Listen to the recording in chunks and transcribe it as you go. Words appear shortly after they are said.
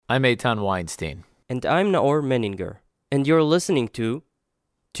I'm Eitan Weinstein. And I'm Naor Menninger. And you're listening to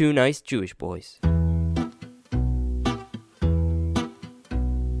Two Nice Jewish Boys. The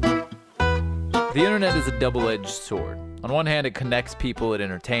internet is a double-edged sword. On one hand, it connects people, it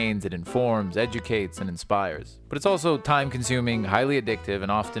entertains, it informs, educates, and inspires. But it's also time-consuming, highly addictive,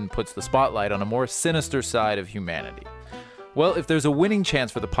 and often puts the spotlight on a more sinister side of humanity. Well, if there's a winning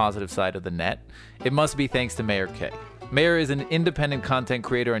chance for the positive side of the net, it must be thanks to Meir Kay. Meir is an independent content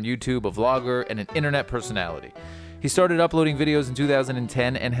creator on YouTube, a vlogger, and an internet personality. He started uploading videos in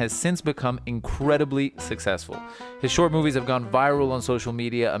 2010 and has since become incredibly successful. His short movies have gone viral on social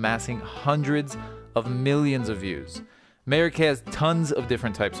media, amassing hundreds of millions of views. Meir Kay has tons of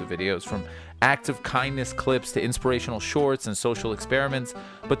different types of videos, from acts of kindness clips to inspirational shorts and social experiments,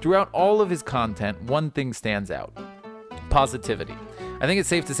 but throughout all of his content, one thing stands out: positivity. I think it's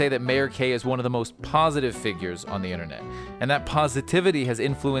safe to say that Meir Kay is one of the most positive figures on the internet, and that positivity has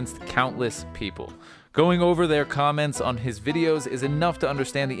influenced countless people. Going over their comments on his videos is enough to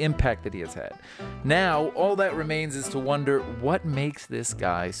understand the impact that he has had. Now, all that remains is to wonder what makes this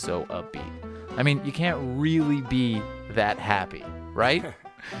guy so upbeat. I mean, you can't really be that happy, right?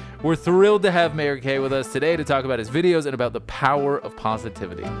 We're thrilled to have Meir Kay with us today to talk about his videos and about the power of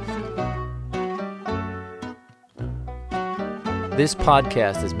positivity. This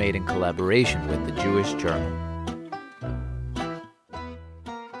podcast is made in collaboration with the Jewish Journal.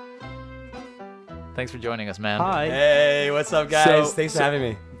 Thanks for joining us, man. Hi. Hey, what's up, guys? Thanks for having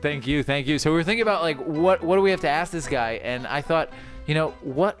me. Thank you. So we were thinking about, like, what do we have to ask this guy? And I thought, you know,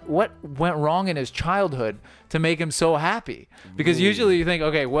 what went wrong in his childhood to make him so happy? Because usually you think,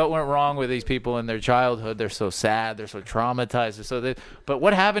 okay, what went wrong with these people in their childhood? They're so sad, they're so traumatized, but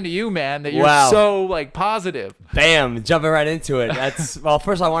what happened to you, man, that you're so, like, positive? Bam, jumping right into it. Well,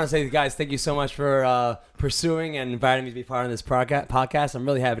 first I want to say, guys, thank you so much for pursuing and inviting me to be part of this podcast. I'm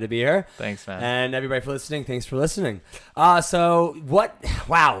really happy to be here. Thanks, man. And everybody for listening, thanks for listening. Therapy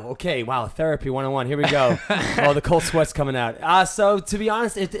 101. Here we go. Oh, the cold sweat's coming out. So to be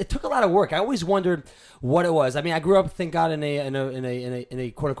honest, it took a lot of work. I always wondered what it was. I mean, I grew up, thank God, in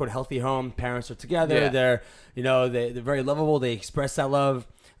a quote unquote healthy home. Parents are together. Yeah. They're very lovable. They express that love.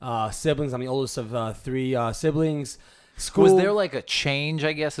 Siblings. I'm the oldest of three siblings. School. Was there, like, a change,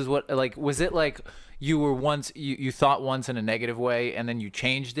 I guess, is what, like, was it like you were once, you thought once in a negative way and then you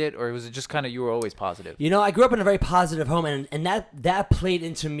changed it, or was it just kind of you were always positive? You know, I grew up in a very positive home, and that played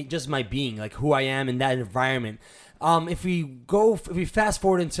into me, just my being, like who I am in that environment. If we fast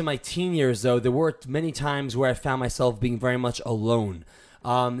forward into my teen years, though, there were many times where I found myself being very much alone.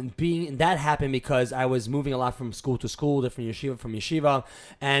 That happened because I was moving a lot from school to school, from yeshiva,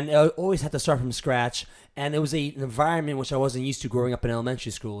 and I always had to start from scratch. And it was an environment which I wasn't used to growing up in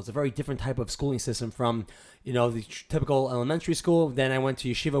elementary school. It's a very different type of schooling system from, the typical elementary school. Then I went to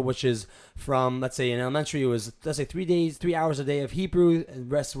yeshiva, which is from, let's say in elementary, it was, 3 hours a day of Hebrew,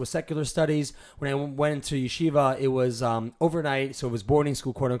 and the rest was secular studies. When I went into yeshiva, it was overnight, so it was boarding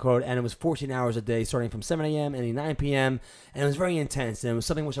school, quote unquote, and it was 14 hours a day, starting from 7 a.m. and 9 p.m., and it was very intense, and it was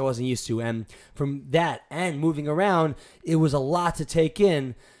something which I wasn't used to. And from that and moving around, it was a lot to take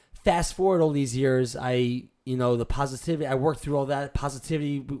in. Fast forward all these years, the positivity, I worked through all that.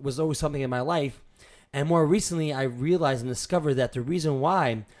 Positivity was always something in my life. And more recently, I realized and discovered that the reason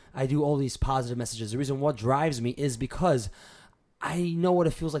why I do all these positive messages, the reason what drives me is because I know what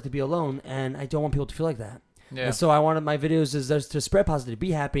it feels like to be alone, and I don't want people to feel like that. Yeah. And so I wanted my videos is to spread positivity,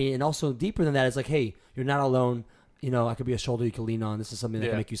 be happy, and also deeper than that, it's like, hey, you're not alone. I could be a shoulder you can lean on. This is something that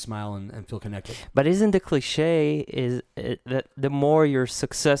can make you smile and feel connected. But isn't the cliche that the more you're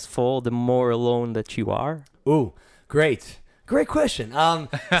successful, the more alone that you are? Ooh, great question.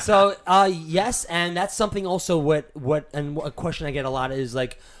 Yes, and that's something also a question I get a lot is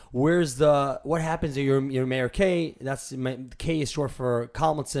like, what happens to your Meir Kay? K is short for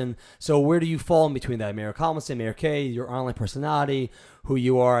Collinson. So where do you fall in between that? Meir Collinson, Meir Kay, your online personality, who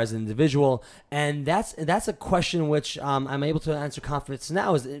you are as an individual, and that's a question which I'm able to answer confidence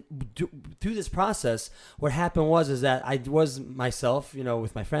now. Through this process, what happened was that I was myself,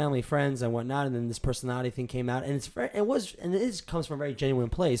 with my family, friends, and whatnot, and then this personality thing came out, and it comes from a very genuine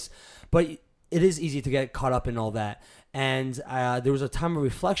place, but it is easy to get caught up in all that. And there was a time of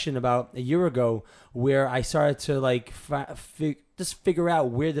reflection about a year ago where I started to just figure out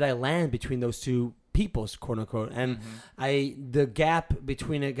where did I land between those two people's quote unquote, and the gap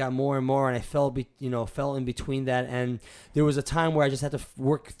between it got more and more, and I fell in between that, and there was a time where I just had to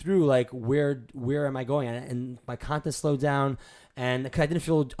work through like where am I going, and my content slowed down, and because I didn't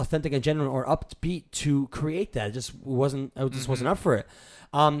feel authentic and genuine or upbeat to create that, it just wasn't up for it.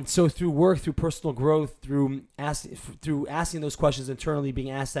 So through work, through personal growth, through asking those questions internally,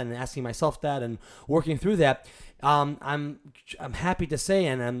 being asked that and asking myself that, and working through that, I'm happy to say,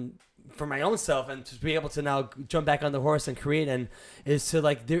 and I'm for my own self, and to be able to now jump back on the horse and create, and is to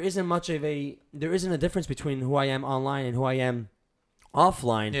like there isn't a difference between who I am online and who I am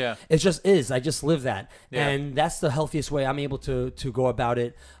offline. Yeah. It just is. I just live that. Yeah. And that's the healthiest way I'm able to go about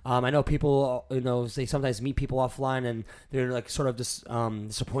it. I know people, they sometimes meet people offline and they're like sort of just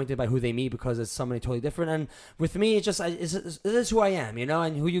disappointed by who they meet because it's somebody totally different. And with me, it is who I am,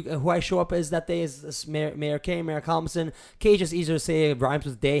 and who I show up as that day is Mayor K, Mayor Collinson. K just easier to say, it rhymes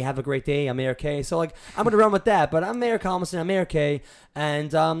with day, have a great day, I'm Mayor K. So like, I'm going to run with that, but I'm Mayor Collinson, I'm Mayor K.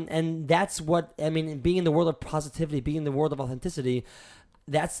 And that's what, I mean, being in the world of positivity, being in the world of authenticity,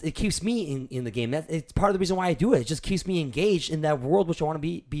 it keeps me in the game. It's part of the reason why I do it. It just keeps me engaged in that world which I want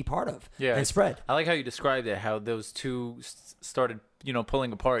to be part of and spread. I like how you described it, how those two started,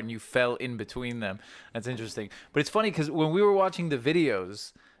 pulling apart and you fell in between them. That's interesting. But it's funny because when we were watching the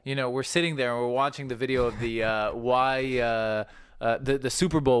videos, we're sitting there and we're watching the video of the the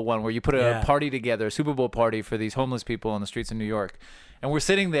Super Bowl one where you put a party together, a Super Bowl party for these homeless people on the streets of New York. And we're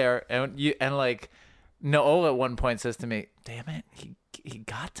sitting there and like Noel at one point says to me, "Damn it, he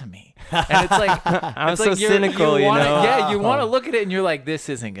got to me." And it's like I'm so cynical, Yeah, you want to look at it and you're like, this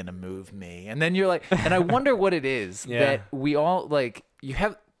isn't gonna move me. And then you're like, and I wonder what it is that we all like.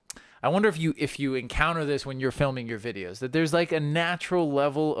 I wonder if you encounter this when you're filming your videos, that there's like a natural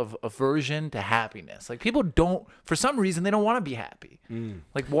level of aversion to happiness. Like people don't, for some reason, they don't want to be happy.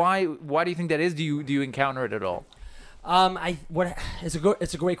 Like why do you think that is? Do you encounter it at all? It's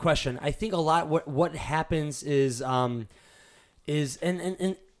a great question. I think a lot what happens is and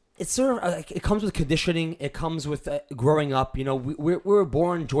it's sort of it comes with conditioning. It comes with growing up. We're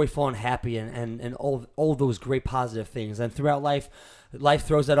born joyful and happy and all those great positive things. And throughout life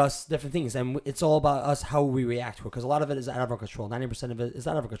throws at us different things, and it's all about us how we react to it. Because a lot of it is out of our control. 90% of it is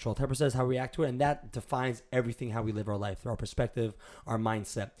out of our control. 10% is how we react to it, and that defines everything how we live our life, our perspective, our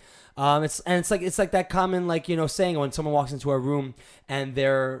mindset. It's like that common saying when someone walks into a room and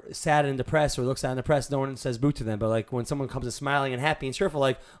they're sad and depressed or looks sad and depressed, no one says boo to them. But like when someone comes in smiling and happy and cheerful,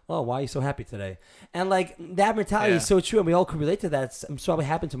 like, oh, why are you so happy today? And like that mentality is so true, and we all can relate to that. It's probably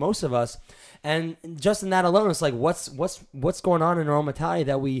happened to most of us. And just in that alone, it's like what's going on in our own mentality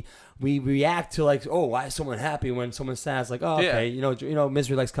that we react to, like, oh, why is someone happy when someone's sad? It's like, oh, okay,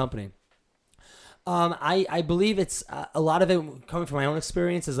 misery likes company. I believe it's a lot of it coming from my own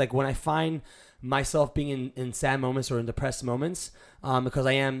experience is like when I find myself being in sad moments or in depressed moments, because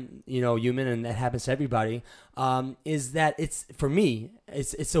I am, human and that happens to everybody, is that it's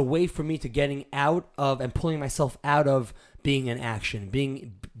a way for me to getting out of and pulling myself out of being in action,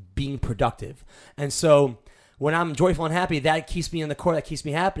 being productive. And so when I'm joyful and happy, that keeps me in the core, that keeps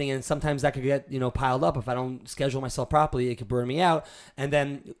me happening. And sometimes that could get, piled up. If I don't schedule myself properly, it could burn me out. And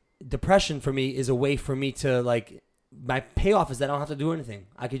then depression for me is a way for me to like, my payoff is that I don't have to do anything.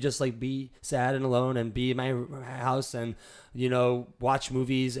 I could just like be sad and alone and be in my house and, watch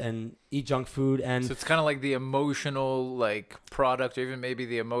movies and eat junk food. And so it's kind of like the emotional like product, or even maybe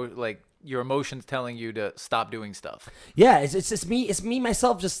the your emotions telling you to stop doing stuff. Yeah, it's just me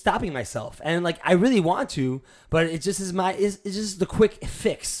myself just stopping myself, and like I really want to, but it just is it's just the quick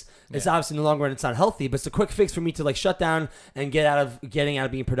fix. It's obviously in the long run it's not healthy, but it's a quick fix for me to like shut down and getting out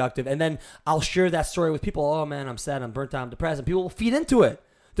of being productive. And then I'll share that story with people. Oh man, I'm sad, I'm burnt out, I'm depressed, and people will feed into it.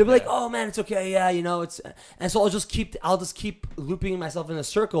 They'll be like, "Oh man, it's okay, yeah, it's." And so I'll just keep looping myself in a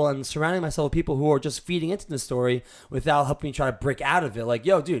circle and surrounding myself with people who are just feeding into the story without helping me try to break out of it. Like,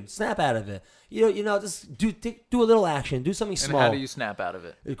 yo, dude, snap out of it. Just do a little action, do something small. And how do you snap out of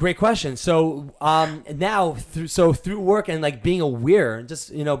it? Great question. So now through work and like being aware,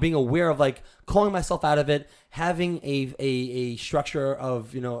 just being aware of like calling myself out of it, having a structure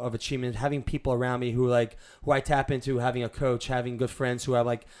of of achievement, having people around me who I tap into, having a coach, having good friends who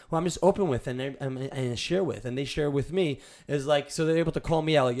I'm just open with and share with, and they share with me, is like, so they're able to call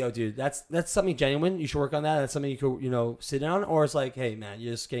me out like, yo, dude, that's something genuine, you should work on that, that's something you could sit down. Or it's like, hey man,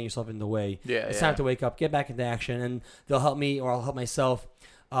 you're just getting yourself in the way. It's time to wake up, get back into action. And they'll help me, or I'll help myself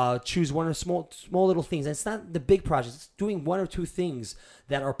choose one or small little things. And it's not the big projects, it's doing one or two things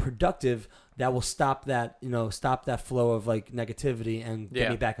that are productive that will stop that flow of like negativity and get Yeah.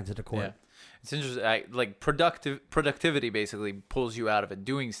 me back into the court. Yeah. It's interesting. Like productivity basically pulls you out of it.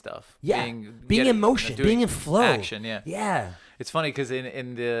 Doing stuff. Yeah. Being in motion, doing being in flow. Action. Yeah. Yeah. It's funny because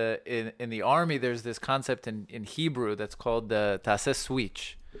in the army there's this concept in Hebrew that's called the taseh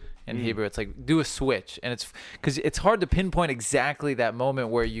switch. In Hebrew, it's like do a switch, and it's because it's hard to pinpoint exactly that moment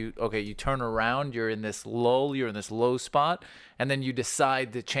where you turn around, you're in this lull, you're in this low spot, and then you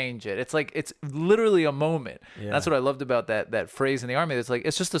decide to change it. It's like it's literally a moment. Yeah. That's what I loved about that phrase in the army. It's like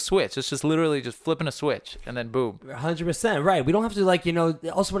it's just a switch. It's just literally just flipping a switch, and then boom. 100%, right. We don't have to like,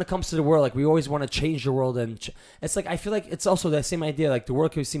 also when it comes to the world, like we always want to change the world, and it's like I feel like it's also that same idea, like the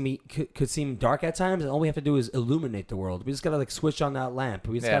world could seem dark at times, and all we have to do is illuminate the world. We just gotta like switch on that lamp.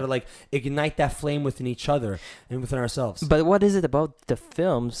 We just gotta like ignite that flame within each other and within ourselves. But what is it about the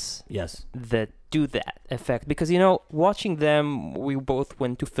films Yes. that do that effect? Because watching them, we both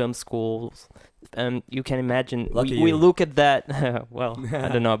went to film schools, and you can imagine we look at that. Well, I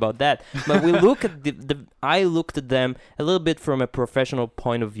don't know about that, but we look at I looked at them a little bit from a professional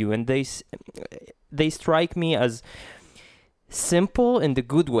point of view, and they strike me as simple in the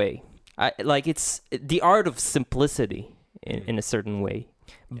good way. It's the art of simplicity in a certain way,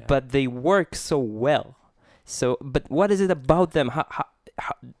 but they work so well. So, but what is it about them? How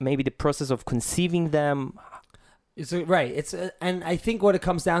maybe the process of conceiving them? And I think what it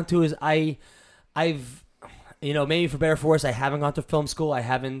comes down to is I've maybe for better or for worse, I haven't gone to film school. I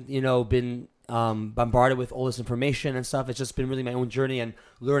haven't been bombarded with all this information and stuff. It's just been really my own journey and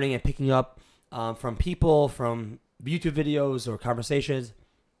learning and picking up from people, from YouTube videos or conversations.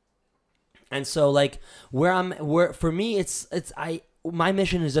 And so like where for me my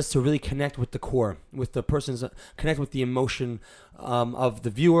mission is just to really connect with the core, with the person's, connect with the emotion of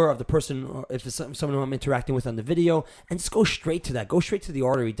the viewer, of the person, or if it's someone who I'm interacting with on the video, and just go straight to that. Go straight to the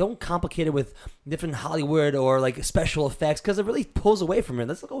artery. Don't complicate it with different Hollywood or like special effects, because it really pulls away from it.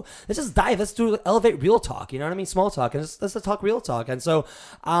 Let's just dive. Let's elevate real talk. You know what I mean? Small talk, and let's talk real talk. And so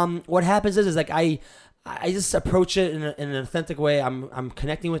what happens is like I just approach it in an authentic way. I'm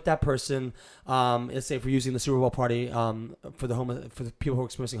connecting with that person. Let's say if we're using the Super Bowl party for the people who are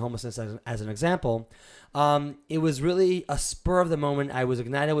experiencing homelessness as an example, it was really a spur of the moment. I was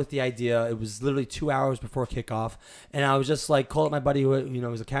ignited with the idea. It was literally 2 hours before kickoff, and I was just like called up my buddy who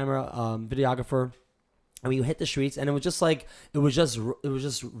was a camera videographer. And we hit the streets, and it was just like it was just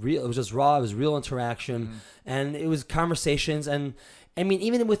real. It was just raw. It was real interaction, and it was conversations. And I mean,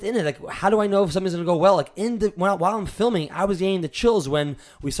 even within it, like, how do I know if something's gonna go well? Like while I'm filming, I was getting the chills when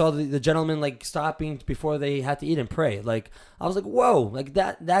we saw the gentleman like stopping before they had to eat and pray. Like I was like, whoa, like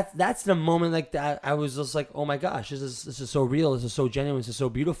that's the moment like that. I was just like, oh my gosh, this is so real. This is so genuine. This is so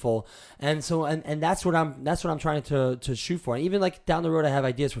beautiful. And so and that's what I'm trying to shoot for. And even like down the road, I have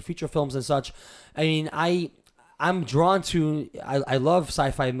ideas for feature films and such. I mean, I'm drawn to, I love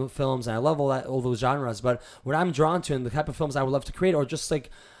sci-fi films, and I love all those genres, but what I'm drawn to and the type of films I would love to create are just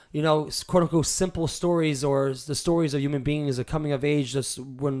like, quote unquote simple stories, or the stories of human beings, a coming of age, just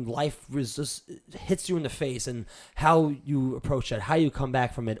when life just hits you in the face, and how you approach it, how you come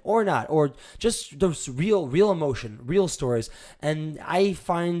back from it or not, or just those real emotion, real stories. And I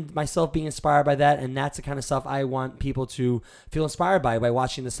find myself being inspired by that, and that's the kind of stuff I want people to feel inspired by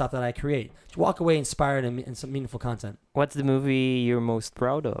watching the stuff that I create. To walk away inspired and some meaningful content. What's the movie you're most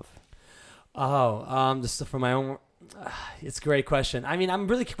proud of? Just for my own. It's a great question. I mean, I'm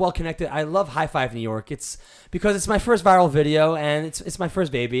really well connected. I love High Five New York. It's because it's my first viral video, and it's my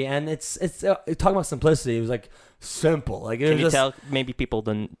first baby, and it's talking about simplicity. It was like simple. Like Can you tell? Maybe people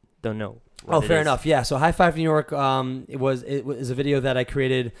don't know. Fair enough. Yeah. So High Five New York. It was a video that I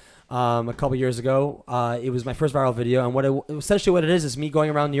created a couple years ago. It was my first viral video, and essentially what it is me going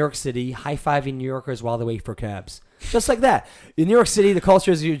around New York City, high-fiving New Yorkers while they wait for cabs. Just like that. In New York City, the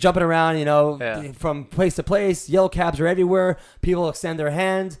culture is you jumping around, from place to place. Yellow cabs are everywhere. People extend their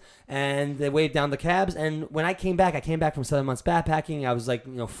hand and they wave down the cabs. And when I came back from 7 months backpacking. I was like,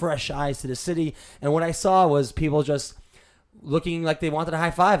 fresh eyes to the city. And what I saw was people just looking like they wanted a high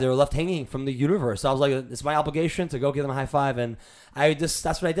five. They were left hanging from the universe. So I was like, it's my obligation to go give them a high five. And that's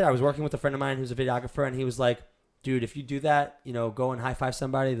what I did. I was working with a friend of mine who's a videographer, and he was like, dude, if you do that, go and high five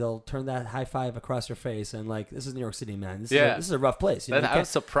somebody, they'll turn that high five across your face. And like, this is New York City, man. This is a rough place. I was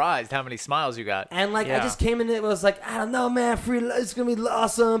surprised how many smiles you got. And like, I just came in and it was like, I don't know, man, it's going to be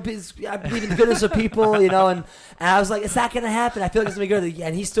awesome. I believe in the goodness of people, and I was like, it's not going to happen. I feel like it's going to be good.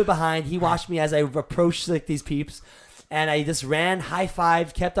 And he stood behind, he watched me as I approached like these peeps. And I just ran,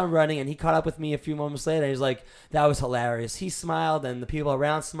 high-fived, kept on running, and he caught up with me a few moments later. And he was like, that was hilarious. He smiled, and the people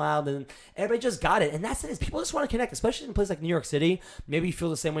around smiled, and everybody just got it. And that's it. People just want to connect, especially in a place like New York City. Maybe you feel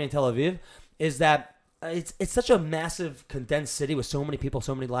the same way in Tel Aviv. is that it's such a massive, condensed city with so many people,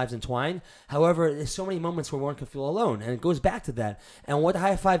 so many lives entwined. However, there's so many moments where one can feel alone, and it goes back to that. And what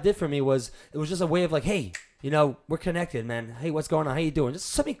High Five did for me was, it was just a way of like, hey, you know, we're connected, man. Hey, what's going on? How you doing? Just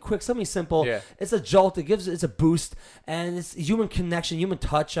something quick, something simple. Yeah. It's a jolt. It's a boost, and it's human connection, human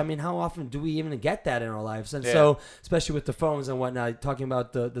touch. I mean, how often do we even get that in our lives? And so, especially with the phones and whatnot, talking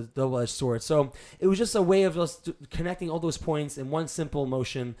about the double-edged sword. So it was just a way of us connecting all those points in one simple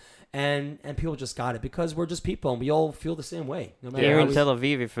motion. And people just got it because we're just people and we all feel the same way. No matter Here in Tel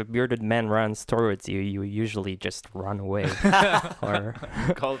Aviv, if a bearded man runs towards you, you usually just run away. Or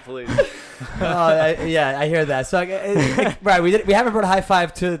Call the police. I hear that. So, right, we haven't brought a High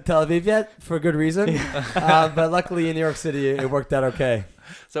Five to Tel Aviv yet for good reason, but luckily in New York City it worked out okay.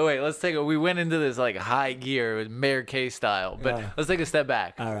 So wait, we went into this like high gear with Mayor K style, but let's take a step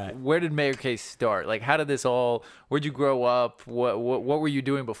back. All right. Where did Mayor K start? Like, how did this all, where'd you grow up? What were you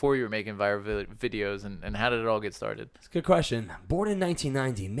doing before you were making viral videos, and how did it all get started? It's a good question. Born in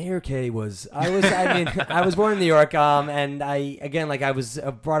 1990, Mayor K I was born in New York, and I was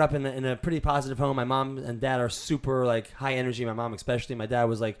brought up in a pretty positive home. My mom and dad are super like high energy, my mom especially. My dad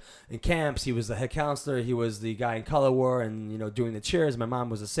was like in camps, he was the head counselor, he was the guy in color war and, you know, doing the cheers. My mom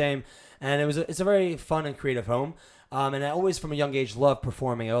was the same, and it's a very fun and creative home. And I always, from a young age, loved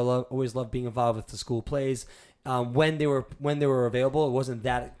performing. I always loved being involved with the school plays. When they were available, it wasn't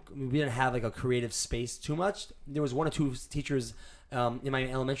that we didn't have like a creative space too much. There was one or two teachers in my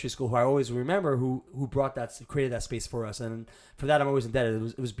elementary school who I always remember who created that space for us, and for that I'm always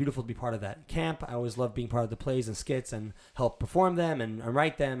indebted. It was beautiful to be part of that camp. I always loved being part of the plays and skits and help perform them and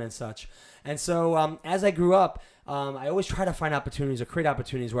write them and such. And so as I grew up, I always try to find opportunities or create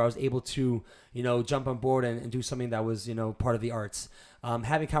opportunities where I was able to, you know, jump on board and do something that was, you know, part of the arts.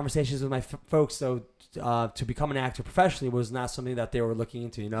 Having conversations with my folks, so to become an actor professionally was not something that they were looking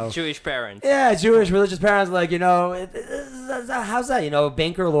into, you know. Jewish parents. Yeah, Jewish religious parents, like, you know, how's that, you know,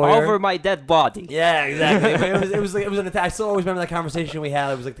 banker, lawyer. Over my dead body. Yeah, exactly. it was an attack. I still always remember that conversation we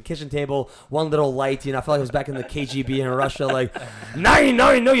had. It was like the kitchen table, one little light, you know. I felt like it was back in the KGB in Russia, like, no,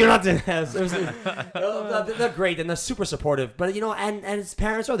 you're not doing this. They're great and they're super supportive, but, you know, and as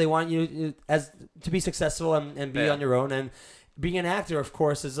parents they want you to be successful and be on your own. And being an actor, of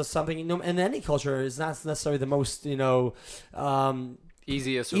course, is just something, you know, in any culture is not necessarily the most, you know,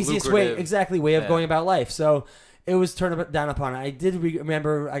 easiest way of going about life. So it was turned down upon. I did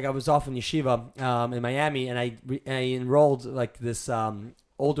remember, like, I was off in yeshiva in Miami, and I enrolled like this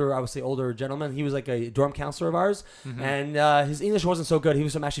older gentleman. He was like a dorm counselor of ours, and his English wasn't so good. He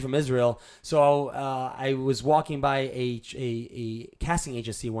was actually from Israel. So I was walking by a casting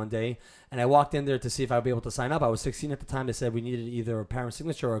agency one day, and I walked in there to see if I would be able to sign up. I was 16 at the time. They said we needed either a parent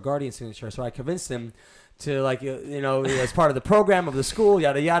signature or a guardian signature. So I convinced him to, like, you know, as part of the program of the school,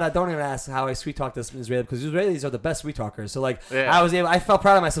 yada yada. Don't even ask how I sweet talk this Israeli, because Israelis are the best sweet talkers. So, like, I felt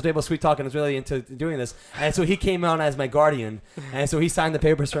proud of myself to be able to sweet talk an Israeli into doing this. And so he came on as my guardian, and so he signed the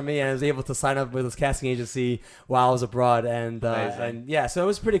papers for me, and I was able to sign up with this casting agency while I was abroad. And yeah, so it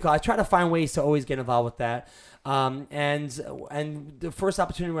was pretty cool. I try to find ways to always get involved with that. And the first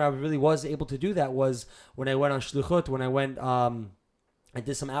opportunity where I really was able to do that was when I went on Shluchut, when I went, I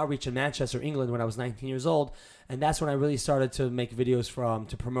did some outreach in Manchester, England when I was 19 years old. And that's when I really started to make videos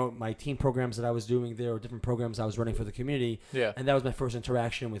to promote my teen programs that I was doing there, or different programs I was running for the community. Yeah. And that was my first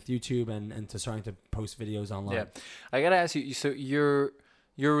interaction with YouTube and to starting to post videos online. Yeah. I got to ask you, so you're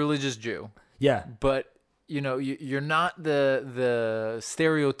a religious Jew. Yeah. But, you know, you're not the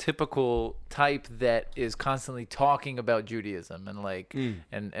stereotypical type that is constantly talking about Judaism and like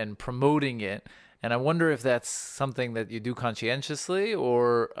and promoting it. And I wonder if that's something that you do conscientiously,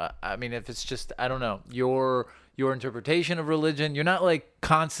 or I mean, if it's just, I don't know, your interpretation of religion. You're not like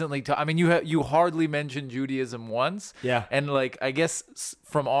constantly. I mean, you hardly mention Judaism once. Yeah. And like, I guess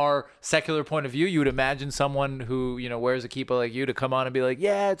from our secular point of view, you would imagine someone who, you know, wears a kippah like you to come on and be like,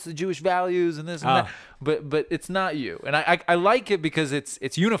 yeah, it's the Jewish values and this and that. But it's not you. And I like it because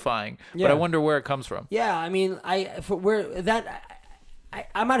it's unifying. Yeah. But I wonder where it comes from. Yeah. I mean,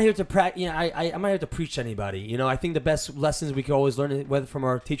 I'm not here to I'm not here to preach to anybody. You know, I think the best lessons we can always learn, whether from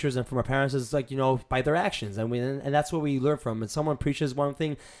our teachers and from our parents, is like, you know, by their actions, and that's what we learn from. And someone preaches one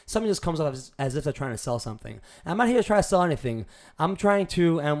thing, something just comes off as if they're trying to sell something. I'm not here to try to sell anything. I'm trying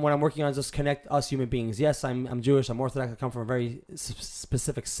to, and what I'm working on is just connect us human beings. Yes, I'm Jewish. I'm Orthodox. I come from a very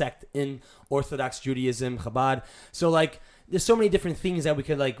specific sect in Orthodox Judaism, Chabad. So like, there's so many different things that we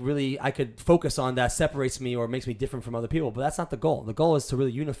could I could focus on that separates me or makes me different from other people. But that's not the goal. The goal is to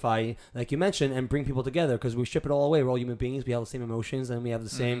really unify, like you mentioned, and bring people together, because we strip it all away. We're all human beings. We have the same emotions and we have the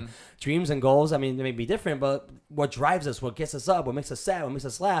same dreams and goals. I mean, they may be different, but what drives us, what gets us up, what makes us sad, what makes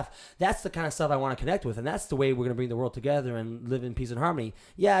us laugh, that's the kind of stuff I want to connect with. And that's the way we're going to bring the world together and live in peace and harmony.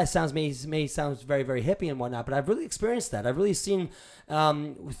 Yeah, it may sound very, very hippie and whatnot, but I've really experienced that. I've really seen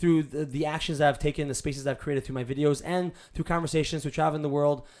through the actions that I've taken, the spaces that I've created through my videos, and through conversations, through traveling the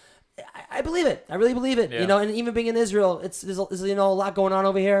world. I believe it. I really believe it. Yeah. And even being in Israel, there's a lot going on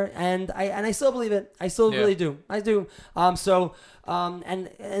over here, and I still believe it. I still really do. I do.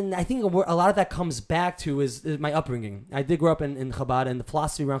 And I think a lot of that comes back to is my upbringing. I did grow up in Chabad, and the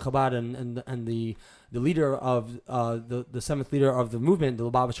philosophy around Chabad, and the leader of the seventh leader of the movement, the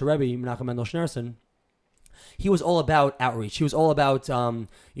Lubavitcher Rebbe, Menachem Mendel Schneerson. He was all about outreach. He was all about,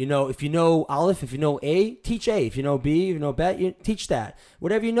 if you know Aleph, if you know A, teach A. If you know B, if you know Bet, you teach that.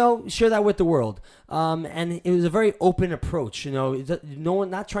 Whatever you know, share that with the world. And it was a very open approach. No one,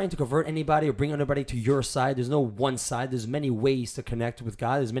 not trying to convert anybody or bring anybody to your side. There's no one side. There's many ways to connect with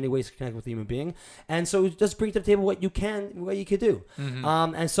God. There's many ways to connect with the human being. And so just bring to the table what you could do.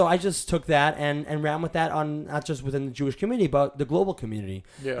 Mm-hmm. And so I just took that and ran with that on not just within the Jewish community, but the global community.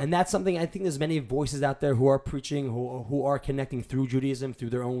 Yeah. And that's something I think there's many voices out there who are preaching, who are connecting through Judaism, through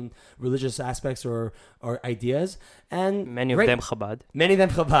their own religious aspects or ideas. And many of them Chabad. Many of them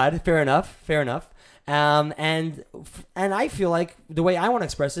Chabad. Fair enough. And I feel like the way I want to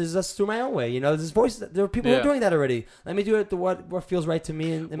express it is just through my own way. There's voices. There are people who are doing that already. Let me do it to what feels right to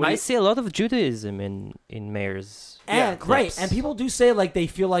me. And I see a lot of Judaism in Meir's. Right. And people do say they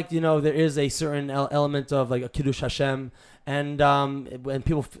feel like there is a certain element of a Kiddush Hashem. And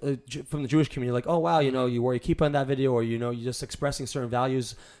people from the Jewish community like, oh wow, you wore your kippah in that video, or you're just expressing certain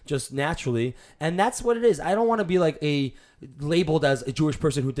values just naturally, and that's what it is. I don't want to be labeled as a Jewish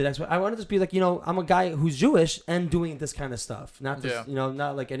person who did X. I want to just be I'm a guy who's Jewish and doing this kind of stuff, not just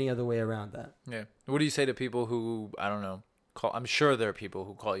not like any other way around that. Yeah. What do you say to people who, I don't know, I'm sure there are people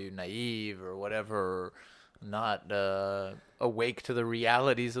who call you naive or whatever, or not awake to the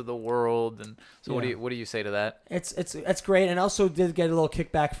realities of the world, and so what do you say to that? It's great, and also did get a little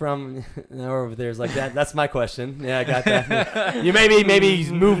kickback from over there's like that. That's my question. Yeah, I got that. You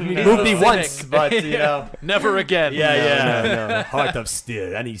maybe moved me once, but never again. No. Heart of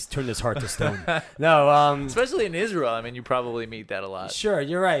steel, and he's turned his heart to stone. No, especially in Israel. I mean, you probably meet that a lot. Sure,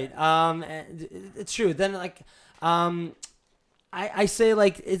 you're right. It's true. Then I say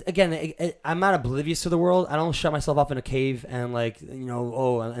I'm not oblivious to the world. I don't shut myself off in a cave and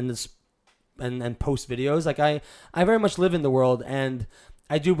and post videos. I very much live in the world, and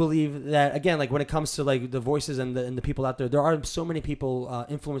I do believe that, again, when it comes to the voices and the people out there are so many people,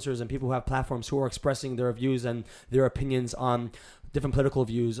 influencers and people who have platforms who are expressing their views and their opinions on different political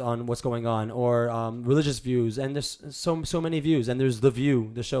views on what's going on, or religious views, and there's so many views, and there's The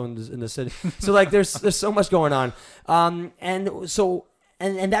View, the show in the city. So there's so much going on, and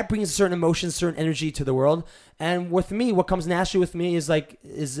that brings certain emotions, certain energy to the world. And with me, what comes naturally with me is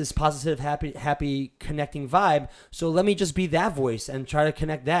this positive, happy connecting vibe. So let me just be that voice and try to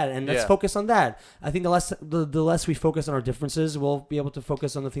connect that, and let's focus on that. I think the less we focus on our differences, we'll be able to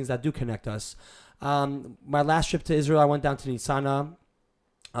focus on the things that do connect us. My last trip to Israel, I went down to Nitzana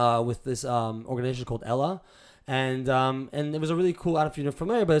with this organization called Ella, and it was a really cool. I don't know if you're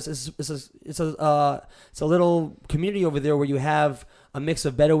familiar, but it's a little community over there where you have a mix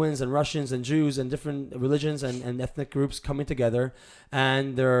of Bedouins and Russians and Jews and different religions and ethnic groups coming together,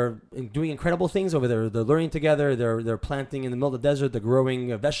 and they're doing incredible things over there. They're learning together. They're planting in the middle of the desert. They're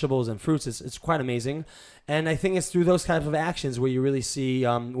growing vegetables and fruits. It's quite amazing, and I think it's through those kinds of actions where you really see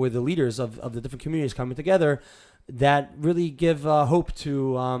where the leaders of the different communities coming together that really give hope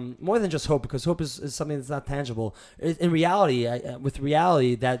to more than just hope, because hope is something that's not tangible. In reality, with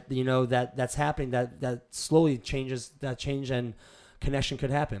reality that that's happening, that slowly changes, that change and connection could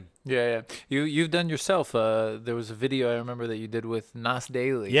happen. Yeah. You've done yourself. There was a video I remember that you did with Nas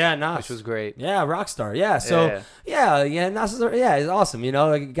Daily. Yeah, Nas, which was great. Yeah, rock star. Yeah. So Nas is he's awesome.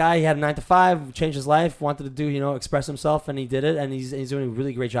 A guy, he had a 9-to-5, changed his life, wanted to do express himself, and he did it, and he's doing a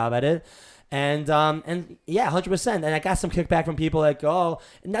really great job at it. And 100%. And I got some kickback from people and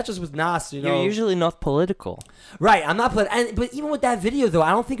not just with Nas, You're usually not political. Right, I'm not political. But even with that video, though,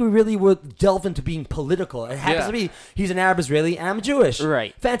 I don't think we really would delve into being political. It happens to be, he's an Arab Israeli and I'm Jewish.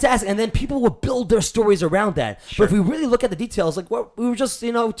 Right. Fantastic. And then people will build their stories around that. Sure. But if we really look at the details, we were just,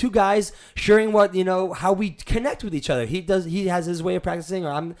 two guys sharing how we connect with each other. He has his way of practicing,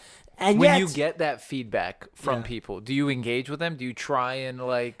 or And when yet, you get that feedback from people, do you engage with them? Do you try and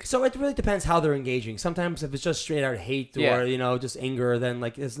like? So it really depends how they're engaging. Sometimes if it's just straight out hate or just anger, then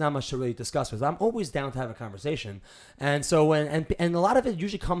like there's not much to really discuss with. I'm always down to have a conversation. And so when and a lot of it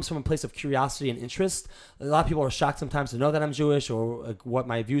usually comes from a place of curiosity and interest. A lot of people are shocked sometimes to know that I'm Jewish or like, what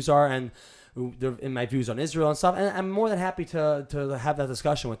my views are and in my views on Israel and stuff. And I'm more than happy to have that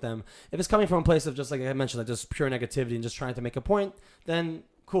discussion with them. If it's coming from a place of just like I mentioned, like just pure negativity and just trying to make a point, then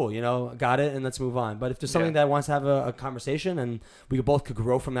cool, got it, and let's move on. But if there's something that wants to have a conversation and we both could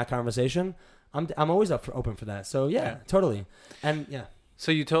grow from that conversation, I'm always open for that. So totally. And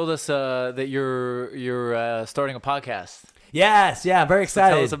So you told us that you're starting a podcast. Yes, I'm very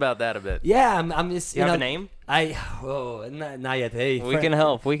excited. So tell us about that a bit. Yeah, I'm just. You have a name? Not yet. Hey, we can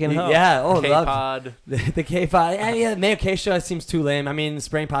help. Yeah. K-Pod. The K-Pod. Yeah, Mayor K show seems too lame. I mean,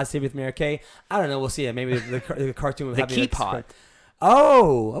 spraying positivity with Mayor K. I don't know. We'll see. Maybe the cartoon will have the K-Pod.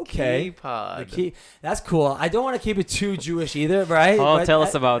 Oh, okay. K-Pod. That's cool. I don't want to keep it too Jewish either, right? Oh, tell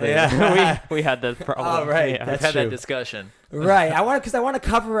us about it. Yeah. we had that problem. Oh, right. Yeah. We've had that discussion. Right. I want to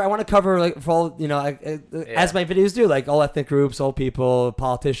cover like for all, as my videos do, like all ethnic groups, all people,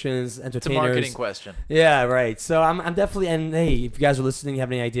 politicians, entertainers. It's a marketing question. Yeah, right. So I'm definitely, and hey, if you guys are listening, you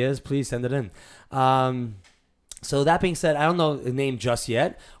have any ideas, please send it in. So that being said, I don't know the name just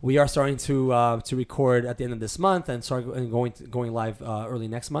yet. We are starting to record at the end of this month and going live early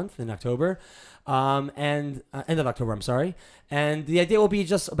next month in October, and end of October. I'm sorry. And the idea will be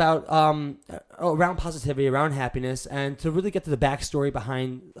just about around positivity, around happiness, and to really get to the backstory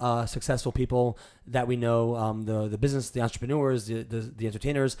behind successful people that we know, the business, the entrepreneurs, the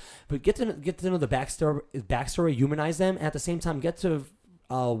entertainers, but get to know the backstory, humanize them, and at the same time get to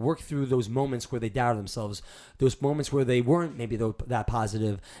work through those moments where they doubted themselves, those moments where they weren't maybe that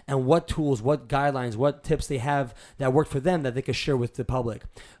positive, and what tools, what guidelines, what tips they have that worked for them that they could share with the public.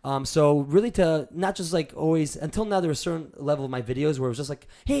 So really to not just like always, until now there's a certain level of my videos where it was just like,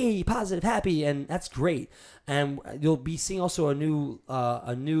 hey, positive, happy, and that's great. And you'll be seeing also a new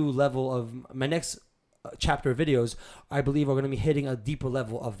level of my next chapter of videos. I believe are going to be hitting a deeper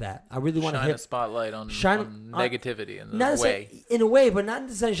level of that. I really want to hit a spotlight on negativity in a way, but not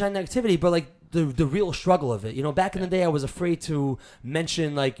necessarily shine negativity, but like the real struggle of it. Back in the day, I was afraid to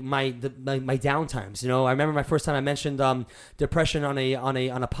mention like my downtimes. I remember my first time I mentioned depression on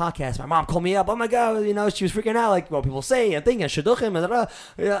a podcast. My mom called me up. Oh my god, she was freaking out. Like, well, people say and think and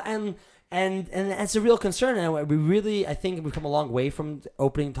shidduchim and it's a real concern, and we really, I think we've come a long way from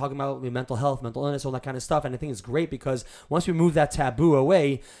talking about mental health, mental illness, all that kind of stuff, and I think it's great because once we move that taboo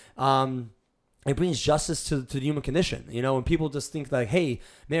away, it brings justice to the human condition. When people just think like, hey,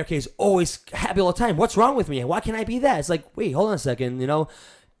 Mayor K is always happy all the time, what's wrong with me? Why can't I be that? It's like, wait, hold on a second,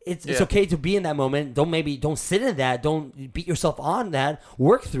 It's okay to be in that moment. Don't sit in that. Don't beat yourself on that.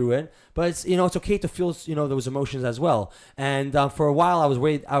 Work through it. But it's it's okay to feel those emotions as well. And for a while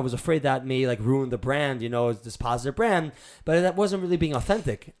I was afraid that may like ruin the brand. This positive brand, but that wasn't really being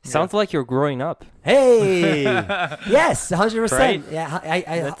authentic. Sounds like you're growing up. Hey, yes, 100%. Right? Yeah,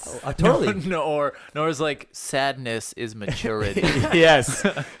 I totally. Nor is like sadness is maturity. Yes.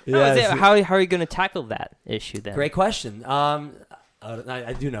 Yes. How are you going to tackle that issue then? Great question.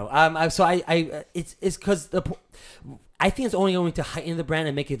 I do know. So it's because I think it's only going to heighten the brand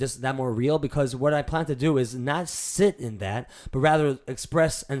and make it just that more real. Because what I plan to do is not sit in that, but rather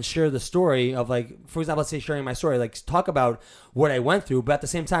express and share the story of, like, for example, let's say sharing my story, like talk about what I went through, but at the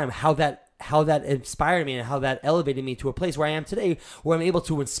same time how that inspired me and how that elevated me to a place where I am today, where I'm able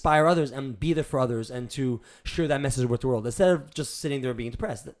to inspire others and be there for others and to share that message with the world instead of just sitting there being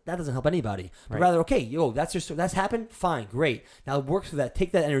depressed. That doesn't help anybody. But rather, okay, that's your story. That's happened. Fine, great. Now work through that.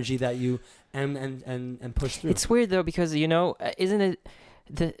 Take that energy that you and push through. It's weird though because isn't it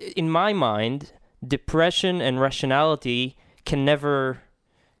in my mind, depression and rationality can never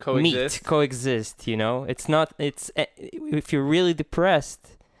coexist. It's not. It's if you're really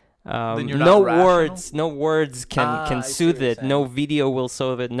depressed. No words can soothe it. No video will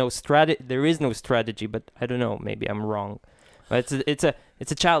solve it. There is no strategy. But I don't know. Maybe I'm wrong. But it's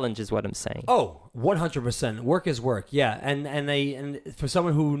a challenge, is what I'm saying. Oh, 100%. Work is work. Yeah, and for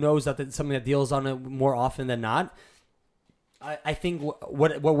someone who knows that it's something that deals on it more often than not, I think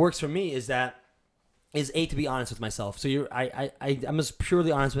what works for me is to be honest with myself. So I'm just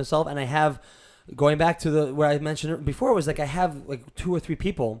purely honest with myself, and I have. Going back to what I mentioned before, was like I have like 2 or 3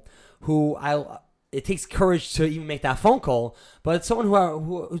 people who it takes courage to even make that phone call, but it's someone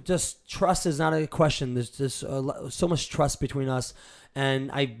who just trust is not a question. There's just so much trust between us,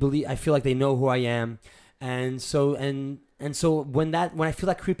 and I feel like they know who I am, and so when I feel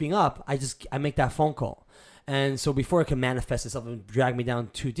that creeping up, I make that phone call. And so before it can manifest itself and drag me down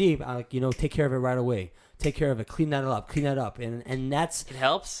too deep, I take care of it right away. Take care of it, clean that up, and that's it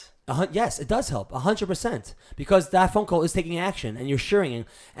helps. Yes, it does help 100% because that phone call is taking action and you're sharing.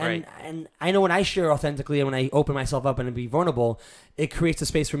 And I know when I share authentically and when I open myself up and be vulnerable, it creates a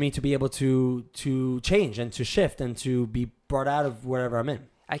space for me to be able to change and to shift and to be brought out of wherever I'm in.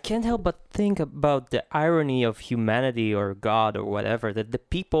 I can't help but think about the irony of humanity or God or whatever, that the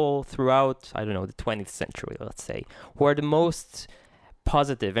people throughout, I don't know, the 20th century, let's say, who are the most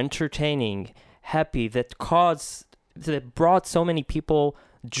positive, entertaining, happy, that brought so many people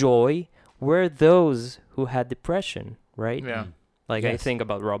joy, were those who had depression, right? Yeah. Like I think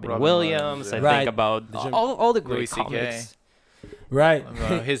about Robin Williams, I think about all the great comics. Right.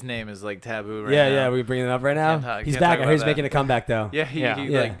 His name is like taboo right now. Yeah, we're bringing it up right now. He's back. He's making a comeback though. Yeah, he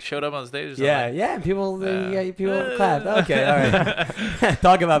like showed up on stage. Yeah, people clapped. Okay, all right.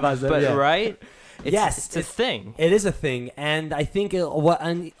 Talk about that. But right? It's a thing. It is a thing, and I think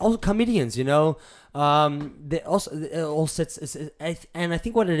and also comedians, they also it all sits. And I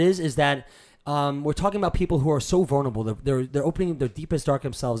think what it is that we're talking about people who are so vulnerable. They're opening their deepest,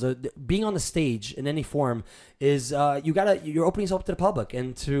 darkest themselves. Being on the stage in any form is you're opening yourself up to the public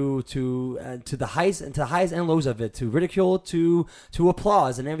and to the highs and lows of it, to ridicule, to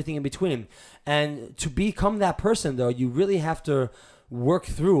applause, and everything in between. And to become that person, though, you really have to work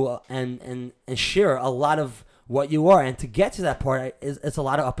through and share a lot of what you are, and to get to that part, it's a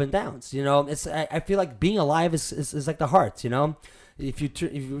lot of up and downs. I feel like being alive is like the heart. If you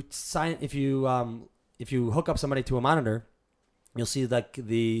hook up somebody to a monitor, you'll see like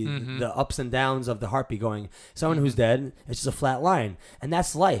the ups and downs of the heartbeat going. Someone who's dead, it's just a flat line, and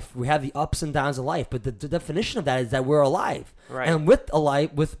that's life. We have the ups and downs of life, but the definition of that is that we're alive. Right. And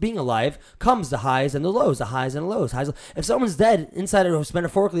with being alive comes the highs and the lows, the highs and the lows. If someone's dead, inside of it,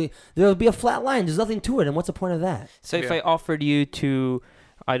 metaphorically, there'll be a flat line. There's nothing to it, and what's the point of that? So if I offered you to,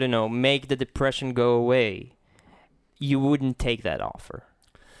 I don't know, make the depression go away, you wouldn't take that offer.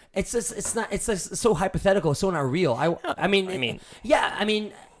 It's so hypothetical, so not real.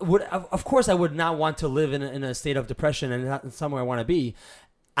 Of course I would not want to live in a state of depression and not somewhere I want to be.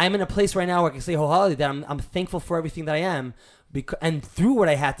 I'm in a place right now where I can say wholeheartedly that I'm thankful for everything that I am, and through what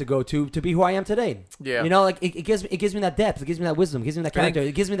I had to go to be who I am today. Yeah. It gives me that depth, it gives me that wisdom, it gives me that character,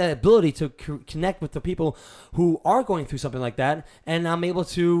 it gives me that ability to connect with the people who are going through something like that, and I'm able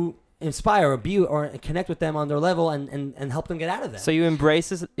to inspire or connect with them on their level and help them get out of that. So you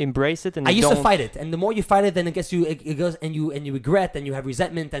embrace it, and I used to fight it, and the more you fight it, then it gets it goes, and you regret, and you have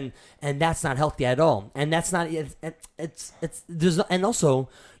resentment, and that's not healthy at all. And that's not and also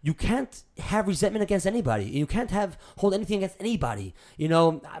you can't have resentment against anybody. You can't hold anything against anybody.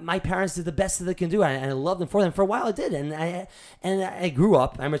 My parents did the best that they can do, and I loved them for them. For a while, I did, and I grew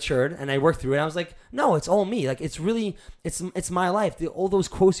up, I matured, and I worked through it. And I was like, no, it's all me. Like, it's really, it's my life. All those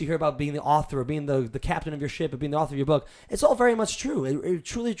quotes you hear about being the author, or being the captain of your ship, or being the author of your book, it's all very much true. It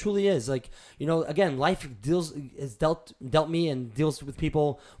truly, truly is. Like, again, life has dealt me and deals with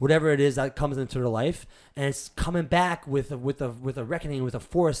people, whatever it is that comes into their life, and it's coming back with a reckoning, with a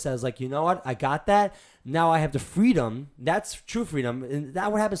force that is like, you know what, I got that. Now I have the freedom. That's true freedom. And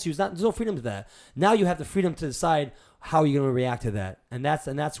that what happens to you is there's no freedom to that. Now you have the freedom to decide how you're going to react to that, and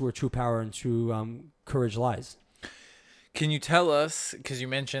that's where true power and true courage lies. Can you tell us, because you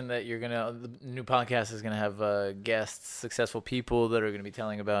mentioned that the new podcast is gonna have guests, successful people that are gonna be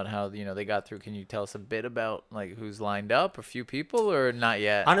telling about how they got through. Can you tell us a bit about like who's lined up, a few people, or not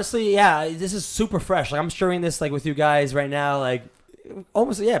yet? Honestly, yeah, this is super fresh. Like, I'm sharing this like with you guys right now, like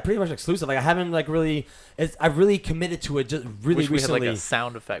almost pretty much exclusive. Like, I haven't like really, I've really committed to it just really recently. We had like a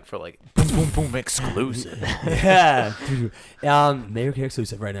sound effect for like boom boom boom exclusive. Yeah, Mayor Care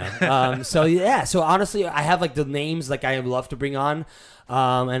exclusive right now. So honestly, I have like the names like I love to bring on,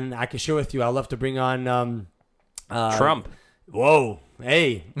 and I can share with you. I love to bring on Trump. Whoa.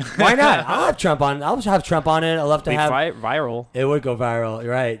 Hey, why not? I'll have Trump on. I'll have Trump on it. I love to have viral. It would go viral,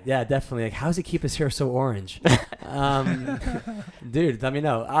 right? Yeah, definitely. Like, how does he keep his hair so orange? Dude, let me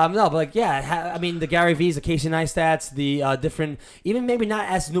know. No, but like, yeah. The Gary V's, the Casey Neistats, the different, even maybe not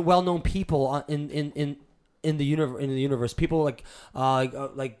as well-known people in the universe. People like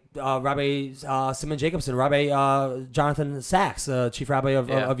Rabbi Simon Jacobson, Rabbi Jonathan Sachs, Chief Rabbi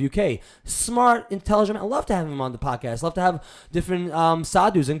of UK. Smart, intelligent. I love to have him on the podcast. I love to have different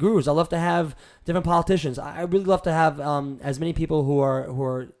sadhus and gurus. I love to have different politicians. I really love to have as many people who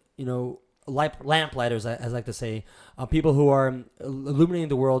are lamplighters, as I like to say, people who are illuminating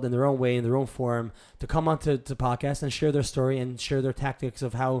the world in their own way, in their own form, to come onto the podcast and share their story and share their tactics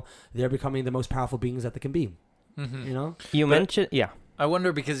of how they're becoming the most powerful beings that they can be. You mentioned, yeah. I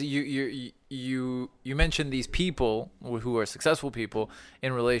wonder, because you mentioned these people who are successful people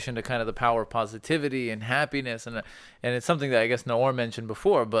in relation to kind of the power of positivity and happiness, and it's something that I guess Naor mentioned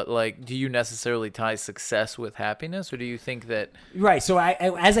before. But like, do you necessarily tie success with happiness, or do you think that? Right. So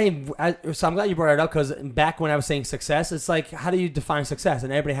so I'm glad you brought it up, because back when I was saying success, it's like, how do you define success?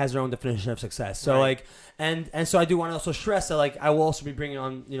 And everybody has their own definition of success. So like, and so I do want to also stress that like I will also be bringing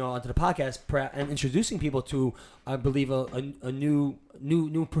on onto the podcast and introducing people to, I believe, a new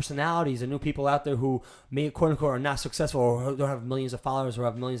personalities and new people out there who may, quote unquote, are not successful or don't have millions of followers or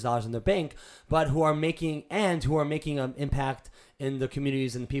have millions of dollars in their bank, but who are making an impact in the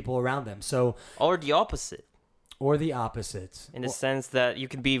communities and the people around them. So, or the opposite. In the sense that you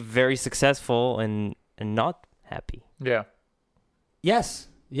can be very successful and not happy. Yeah.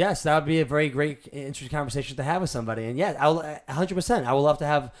 Yes, that would be a very great, interesting conversation to have with somebody. And yeah, I'll 100%. I would love to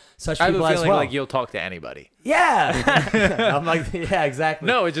have such people as well. I have a feeling like you'll talk to anybody. Yeah. I'm like, yeah, exactly.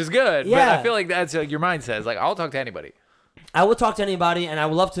 No, which is good. Yeah. But I feel like that's like your mindset is like, I'll talk to anybody. I will talk to anybody, and I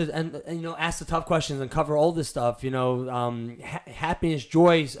would love to, and ask the tough questions and cover all this stuff. Happiness,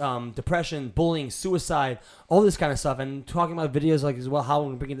 joy, depression, bullying, suicide, all this kind of stuff, and talking about videos like as well.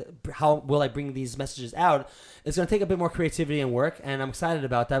 How will I bring these messages out? It's going to take a bit more creativity and work, and I'm excited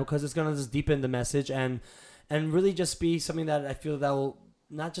about that because it's going to just deepen the message and really just be something that I feel that will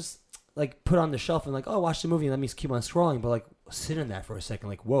not just like put on the shelf and like, oh, watch the movie and let me keep on scrolling, but like sit in that for a second,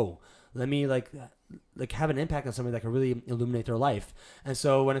 like, whoa, let me like have an impact on somebody that can really illuminate their life. And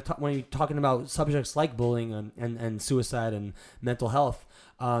so when you're talking about subjects like bullying and suicide and mental health,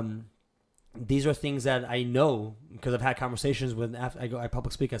 these are things that I know because I've had conversations with. I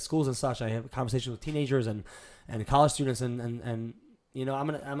public speak at schools and such. I have conversations with teenagers and college students and I'm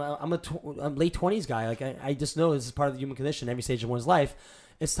a late 20s guy. Like I just know this is part of the human condition. Every stage of one's life.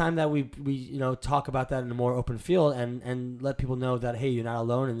 It's time that we talk about that in a more open field and let people know that, hey, you're not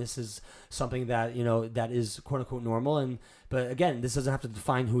alone, and this is something that that is quote unquote normal. But again, this doesn't have to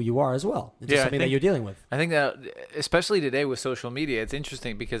define who you are as well. It's just something that you're dealing with. I think that especially today with social media, it's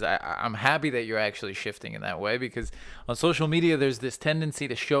interesting because I'm happy that you're actually shifting in that way, because on social media there's this tendency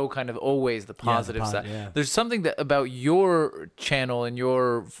to show kind of always the positive side. Yeah. There's something about your channel and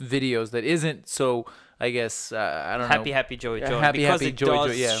your videos that isn't so, I guess, I don't know. Happy, joy. Because it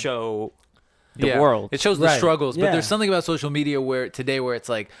does show the world. It shows the struggles. But there's something about social media where it's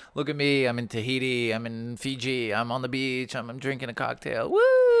like, look at me, I'm in Tahiti, I'm in Fiji, I'm on the beach, I'm drinking a cocktail. Woo!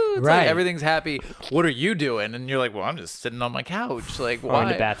 It's like everything's happy. What are you doing? And you're like, well, I'm just sitting on my couch. Like, why? Or in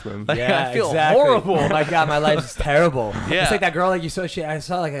the bathroom. Like, I feel horrible. Oh my God, my life is terrible. Yeah. It's like that girl, like I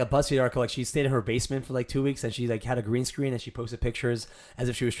saw like a BuzzFeed article, like she stayed in her basement for like 2 weeks and she like had a green screen and she posted pictures as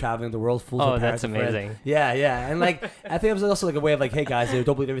if she was traveling the world. Oh, that's amazing. Yeah. And like, I think it was also like a way of like, hey guys, don't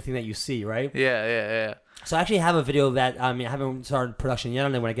believe everything that you see, right? Yeah. So I actually have a video that I haven't started production yet,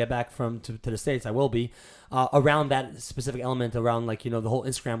 and then when I get back to the States, I will be around that specific element, around like the whole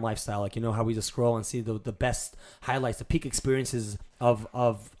Instagram lifestyle, like how we just scroll and see the best highlights, the peak experiences of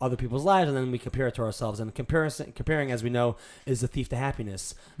other people's lives, and then we compare it to ourselves. And comparing, as we know, is the thief to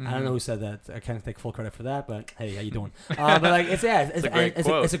happiness. Mm-hmm. I don't know who said that. I can't take full credit for that, but hey, how you doing? But like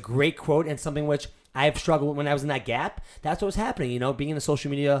it's a great quote, and something which I've struggled with when I was in that gap. That's what was happening, being in the social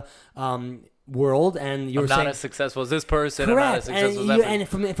media world, and you're not as successful as this person. Correct. I'm not as successful as that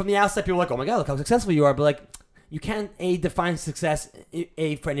person. And from the outside, people are like, oh my God, look how successful you are. But like, you can't define success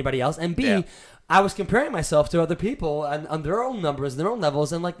for anybody else, and B, I was comparing myself to other people and on their own numbers, their own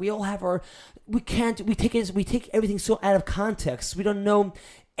levels, and like we all have we take everything so out of context. We don't know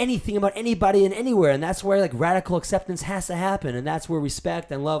anything about anybody and anywhere, and that's where like radical acceptance has to happen, and that's where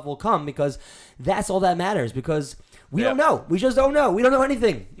respect and love will come, because that's all that matters. Because we don't know. We just don't know. We don't know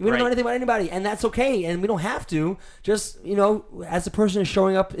anything. We don't know anything about anybody, and that's okay. And we don't have to. Just as the person is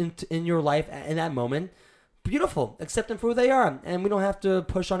showing up in your life in that moment, beautiful. Accept them for who they are, and we don't have to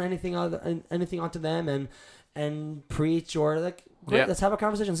push on anything onto them and preach or like. Great, let's have a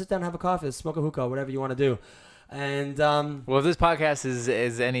conversation. Sit down, and have a coffee, smoke a hookah, whatever you want to do. And well, if this podcast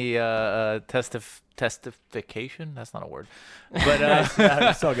is any testification, that's not a word, but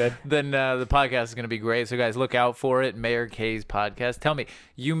it's so good. Then the podcast is going to be great. So guys, look out for it. Mayor K's podcast. Tell me,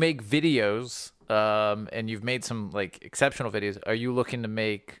 you make videos, and you've made some like exceptional videos. Are you looking to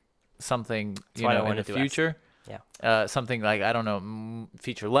make something in the future? Yeah. Something like, I don't know,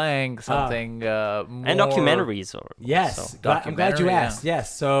 feature length, something more... And documentaries. Yes. I'm glad you asked. Yeah.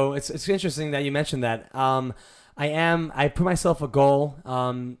 Yes. So it's interesting that you mentioned that. I put myself a goal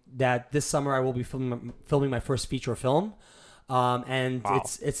that this summer I will be filming my first feature film. And wow.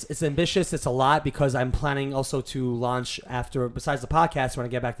 It's ambitious. It's a lot, because I'm planning also to launch besides the podcast, when I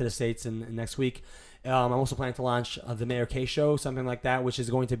get back to the States in next week, I'm also planning to launch the Mayor K Show, something like that, which is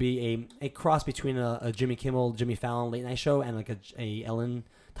going to be a cross between a Jimmy Kimmel, Jimmy Fallon late night show and like a Ellen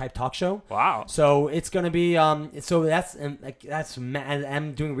type talk show. Wow. So it's going to be so that's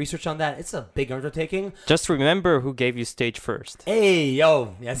I'm doing research on that. It's a big undertaking. Just remember who gave you stage first. Hey,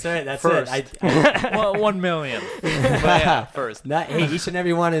 yo, that's it. That's First. it. Well, 1 million. But yeah, first. Hey, each and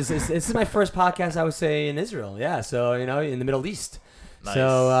every one is this is my first podcast, I would say, in Israel. Yeah, so in the Middle East. Nice.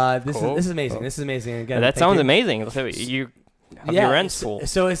 So Cool. this is amazing. This is amazing. Again, That thank sounds you. amazing. So you have your ends full.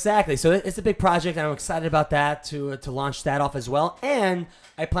 So exactly. So it's a big project, and I'm excited about that to launch that off as well. And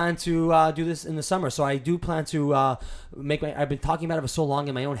I plan to do this in the summer. So I do plan to I've been talking about it for so long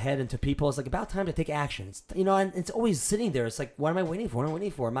in my own head and to people. It's like about time to take action. It's, and it's always sitting there. It's like, what am I waiting for? What am I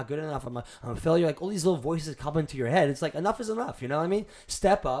waiting for? I'm not good enough. I'm a failure. Like all these little voices come into your head. It's like enough is enough. You know what I mean?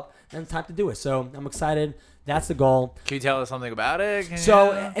 Step up, and it's time to do it. So I'm excited. That's the goal. Can you tell us something about it?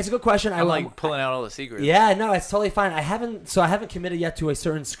 So it's a good question. I'm like pulling out all the secrets. Yeah, no, it's totally fine. I haven't committed yet to a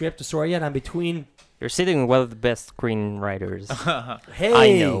certain script or story yet. I'm between. You're sitting with one of the best screenwriters. Hey,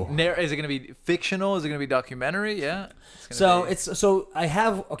 I know. Is it going to be fictional? Is it going to be documentary? Yeah. There's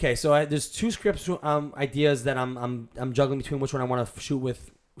two scripts ideas that I'm juggling between which one I want to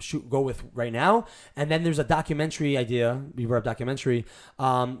go with right now, and then there's a documentary idea, reverb documentary,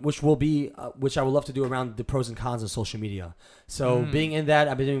 which I would love to do around the pros and cons of social media. So being in that,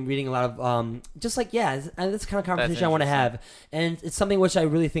 I've been reading a lot of that's the kind of conversation I want to have, and it's something which I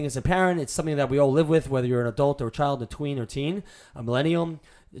really think is apparent. It's something that we all live with, whether you're an adult or a child, a tween or teen, a millennial,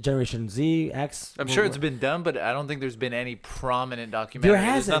 Generation Z, X. I'm sure it's been done, but I don't think there's been any prominent documentary.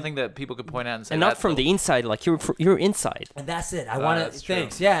 There's nothing that people could point out and say. And not from the inside, like you're inside. And that's it. I want to.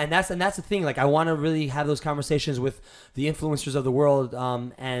 Thanks. Yeah, and that's the thing. Like I want to really have those conversations with the influencers of the world,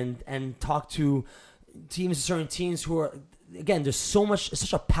 and talk to certain teens who are. Again, there's it's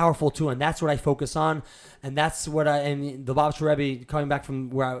such a powerful tool, and that's what I focus on, and that's what and the Bob Rebbe, coming back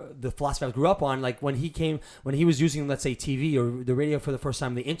from the philosophy I grew up on, like when he was using, let's say, TV or the radio for the first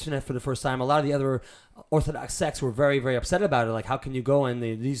time, the internet for the first time, a lot of the other Orthodox sects were very, very upset about it. Like, how can you go and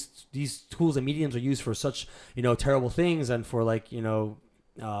these tools and mediums are used for such, terrible things and for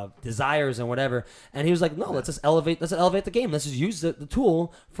desires and whatever, and he was like, no, let's elevate the game. Let's just use the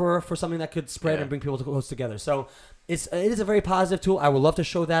tool for something that could spread and bring people close together. So it is a very positive tool. I would love to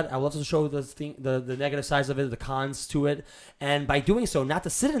show that. I would love to show the negative sides of it, the cons to it, and by doing so, not to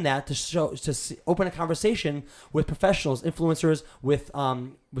sit in that, to open a conversation with professionals, influencers, with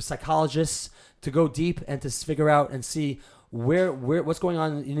psychologists, to go deep and to figure out and see where what's going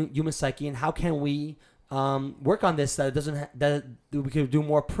on in human psyche and how can we work on this that we could do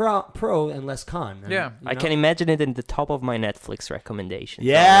more pro and less con. And, I can imagine it in the top of my Netflix recommendation.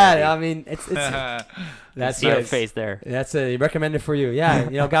 Yeah, I mean it's that's your face there. That's recommended for you.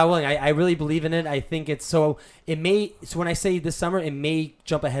 Yeah, God willing, I really believe in it. I think it's so when I say this summer, it may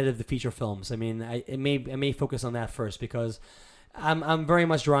jump ahead of the feature films. I mean, it may focus on that first because I'm very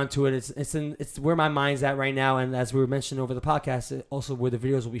much drawn to it. It's where my mind's at right now, and as we were mentioning over the podcast, also where the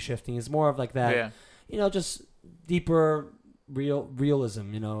videos will be shifting is more of like that. Yeah. Just deeper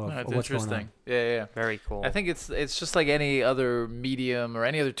realism, That's of what's interesting. going on. Yeah. Very cool. I think it's just like any other medium or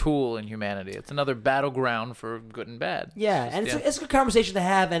any other tool in humanity. It's another battleground for good and bad. Yeah, and it's a good conversation to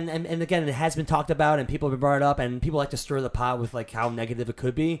have, and again, it has been talked about, and people have brought it up, and people like to stir the pot with like how negative it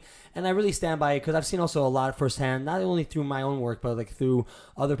could be, and I really stand by it because I've seen also a lot firsthand, not only through my own work, but like through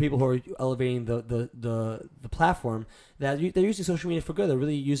other people who are elevating the platform, that they're using social media for good. They're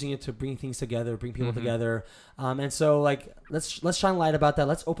really using it to bring things together, bring people together, and so like let's shine light about that.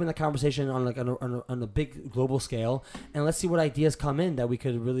 Let's open the conversation on a big global scale, and let's see what ideas come in that we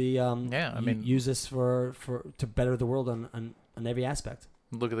could really use this for to better the world on every aspect.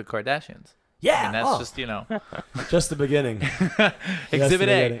 Look at the Kardashians. Yeah, that's just just the beginning. Exhibit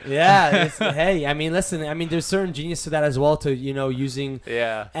A. Yeah. Hey, I mean, listen. I mean, there's certain genius to that as well. To using.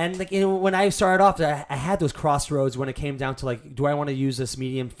 Yeah. And like when I started off, I had those crossroads when it came down to like, do I want to use this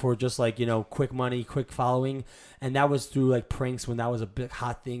medium for just like quick money, quick following, and that was through like pranks when that was a big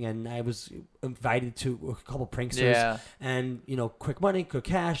hot thing, and I was invited to a couple pranksters, and quick money, quick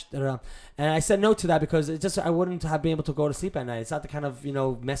cash, and I said no to that because I wouldn't have been able to go to sleep at night. It's not the kind of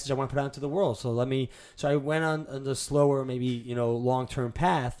message I want to put out into the world. So I went on the slower, maybe long-term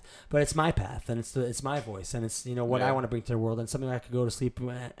path, but it's my path and it's my voice and it's what I want to bring to the world and something I could go to sleep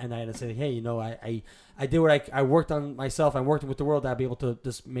at night and say, hey, I did what I worked on myself. I worked with the world. I'd be able to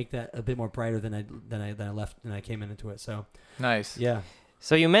just make that a bit more brighter than I left and I came into it. So nice. Yeah.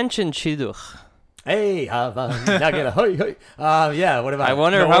 So you mentioned shidduch. Hey, not gonna yeah. What about? I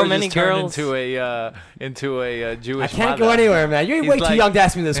wonder how many girls into a Jewish. I can't go anywhere, man. You're way too young to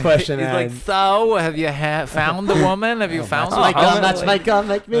ask me this question. He's man. like, so have you found the woman? Have you found my gun? That's my gun.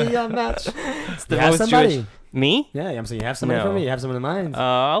 Make me a match. It's the most Jewish. Me? Yeah, I'm saying you have somebody for me. You have someone in mind.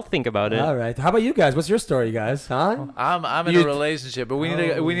 I'll think about it. All right. How about you guys? What's your story, guys? Huh? I'm in a relationship, but we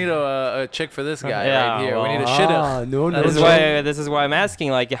need a chick for this guy right here. Well, we need a shidduch. No. This is why I'm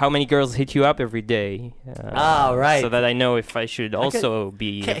asking, like, how many girls hit you up every day? Right. So that I know if I should also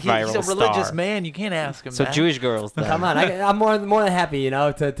be a viral He's a star. religious man. You can't ask him. So that. Jewish girls. Then. Come on, I'm more than happy,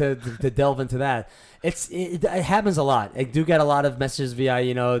 to delve into that. It happens a lot. I do get a lot of messages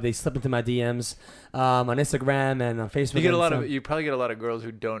via, they slip into my DMs on Instagram and on Facebook. You probably get a lot of girls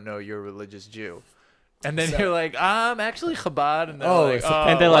who don't know you're a religious Jew. And then you're like, I'm actually Chabad. And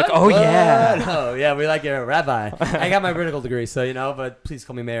they're like, oh, yeah. Oh, yeah, we like your rabbi. I got my vertical degree, so, but please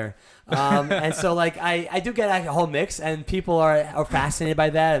call me mayor. And so, like, I do get a whole mix, and people are fascinated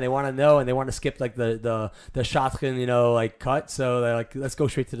by that, and they want to know, and they want to skip, like, the shotgun, cut. So they're like, let's go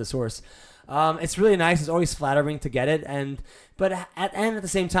straight to the source. It's really nice. It's always flattering to get it, but at the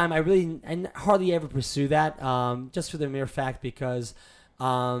same time, I hardly ever pursue that, just for the mere fact because,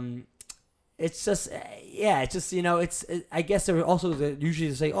 it's just, I guess they're also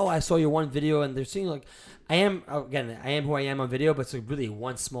usually say, oh, I saw your one video, and they're seeing like, I am who I am on video, but it's really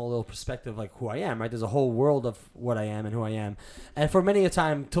one small little perspective like who I am, right? There's a whole world of what I am and who I am. And for many a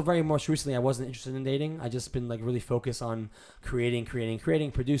time, till very most recently, I wasn't interested in dating. I just been like really focused on creating,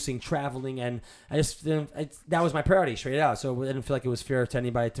 producing, traveling, and I just that was my priority straight out. So I didn't feel like it was fair to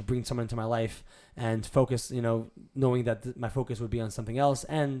anybody to bring someone into my life and focus, knowing that my focus would be on something else.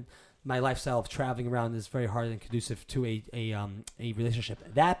 And my lifestyle of traveling around is very hard and conducive to a relationship.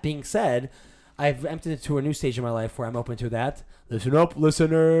 That being said, I've entered into a new stage in my life where I'm open to that. Listen up,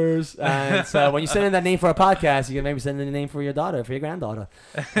 listeners. And so when you send in that name for a podcast, you can maybe send in a name for your daughter, for your granddaughter,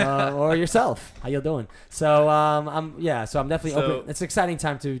 or yourself. How you doing? So I'm definitely open. It's an exciting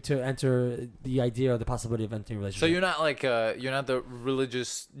time to enter the idea or the possibility of entering a relationship. So you're not like you're not the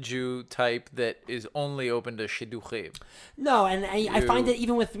religious Jew type that is only open to shidduchim. No, and I find that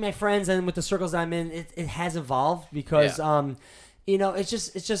even with my friends and with the circles that I'm in, it has evolved because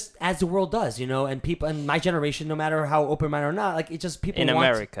it's just as the world does, and people in my generation, no matter how open-minded or not, like it just people in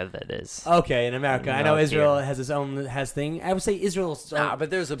America, that is. Okay, in America, I know Israel has its own thing. I would say Israel's. But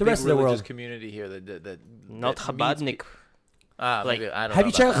there's a big religious community here that not Chabadnik. I don't know. Have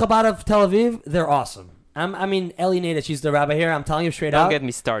you checked Chabad of Tel Aviv? They're awesome. Ellie, she's the rabbi here. I'm telling you straight out. Don't get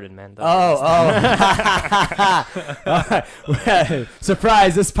me started, man.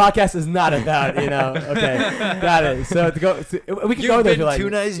 Surprise! This podcast is not about Okay, got it. So we can go there if you like. Too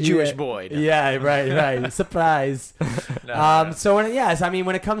nice Jewish boy. No. Yeah, right. Surprise. So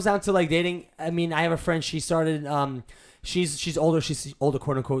when it comes down to like dating, I have a friend. She started. She's older,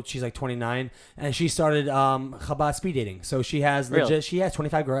 quote unquote. She's like 29, and she started Chabad speed dating. So she has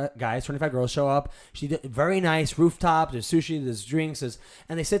 25 guys, 25 girls show up. She did very nice rooftop. There's sushi, there's drinks,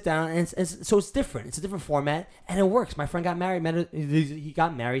 and they sit down, and so it's different. It's a different format, and it works. My friend got married. He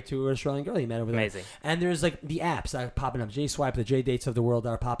got married to an Australian girl he met over there. Amazing. And there's like the apps that are popping up, J-Swipe, the J-Dates of the world that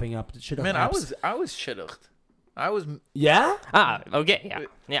are popping up. Man, apps. I was shidduched. Yeah? Okay,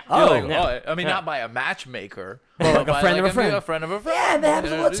 yeah. Not by a matchmaker. Well, like a friend of a friend. A friend of a friend. Yeah, that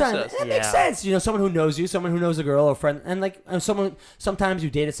happens all the time. It makes sense. Someone who knows you, someone who knows a girl or friend, and like sometimes you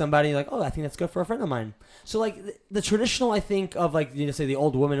dated somebody, like, oh, I think that's good for a friend of mine. So like the traditional, I think of like say the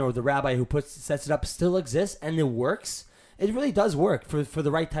old woman or the rabbi who sets it up still exists and it works. It really does work for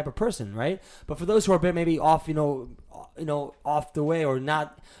the right type of person, right? But for those who are a bit maybe off, off the way or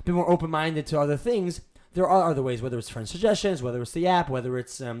not a bit more open-minded to other things. There are other ways, whether it's friend suggestions, whether it's the app, whether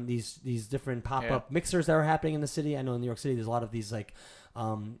it's these different pop-up mixers that are happening in the city. I know in New York City there's a lot of these like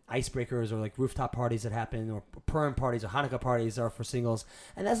icebreakers or like rooftop parties that happen, or Purim parties or Hanukkah parties are for singles,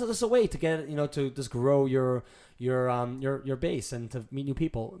 and that's just a way to get to just grow your base and to meet new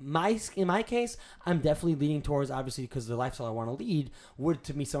people. In my case, I'm definitely leaning towards, obviously because the lifestyle I want to lead would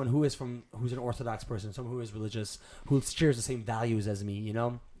to meet someone who's an Orthodox person, someone who is religious, who shares the same values as me,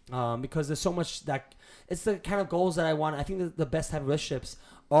 because there's so much that it's the kind of goals that I want. I think that the best type of relationships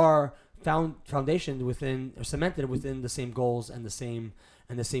are foundation within or cemented within the same goals and the same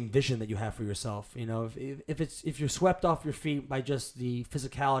vision that you have for yourself. If you're swept off your feet by just the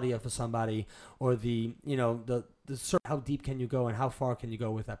physicality of somebody or the how deep can you go and how far can you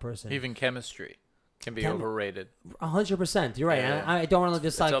go with that person? Even chemistry can be overrated. 100%. You're right. Yeah. I don't want to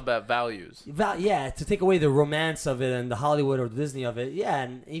just it's all about values. To take away the romance of it and the Hollywood or the Disney of it. Yeah,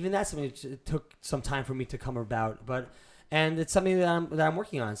 and even that's something that took some time for me to come about. But And it's something that I'm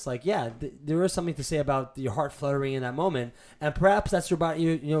working on. It's like, there is something to say about your heart fluttering in that moment, and perhaps that's about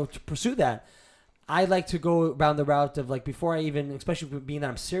you know, to pursue that. I like to go around the route of like, before I even, especially being that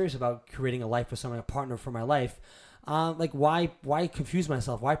I'm serious about creating a life for someone, a partner for my life. Like, why confuse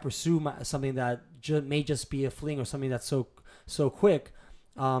myself? Why pursue something that may just be a fling, or something that's so quick?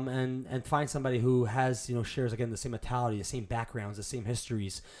 And find somebody who has, you know, shares again the same mentality, the same backgrounds, the same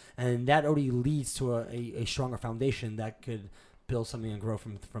histories, and that already leads to a stronger foundation that could build something and grow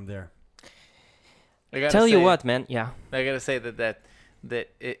from there. Tell you what, man. Yeah, I gotta say that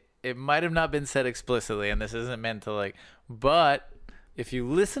it might have not been said explicitly, and this isn't meant to like, but if you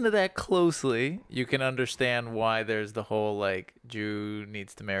listen to that closely, you can understand why there's the whole like Jew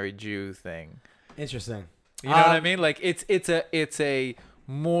needs to marry Jew thing. Interesting. You know what I mean? Like it's a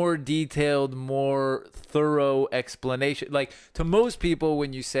more detailed, more thorough explanation. Like, to most people,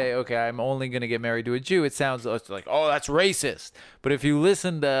 when you say, okay, I'm only going to get married to a Jew, it sounds like, oh, that's racist. But if you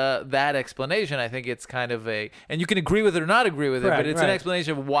listen to that explanation, I think it's kind of and you can agree with it or not agree with it, but it's an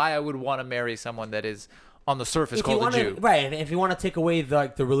explanation of why I would want to marry someone that is on the surface called a Jew. Right. If you want to take away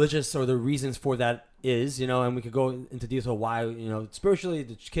the religious or the reasons for that is, you know, and we could go into detail why, you know, spiritually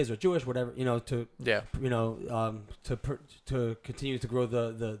the kids are Jewish, whatever, you know, to continue to grow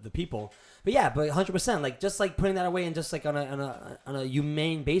the people. But 100%, like, just like putting that away, and just like on a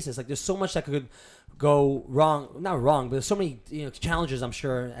humane basis, like, there's so much that could go wrong, not wrong, but there's so many, you know, challenges, I'm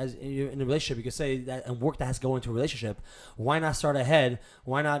sure, as in a relationship. You could say that, and work that has to go into a relationship. Why not start ahead?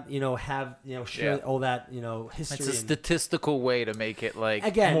 Why not, you know, have, you know, share all that, you know, history. It's a statistical way to make it, like,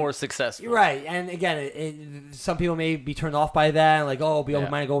 again, more successful. Right. And again, some people may be turned off by that, like, oh, be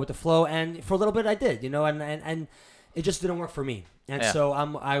open-minded, go with the flow. And for a little bit I did, you know, and it just didn't work for me. And so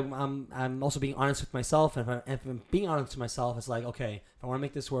I'm also being honest with myself. And if I'm being honest with myself, it's like, okay, if I want to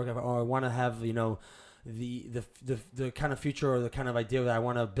make this work, or I want to have, you know, the kind of future, or the kind of idea that I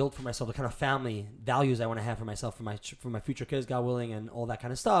want to build for myself, the kind of family values I want to have for myself, for my future kids, God willing, and all that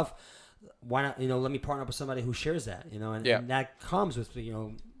kind of stuff, why not, you know, let me partner up with somebody who shares that, you know, and that comes with, you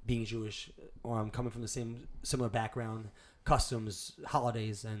know, being Jewish, or I'm coming from the similar background, customs,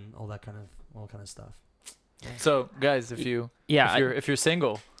 holidays, and all that kind of stuff. So, guys, if you're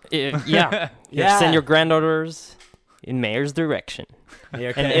single, send your granddaughters in Mayor's direction.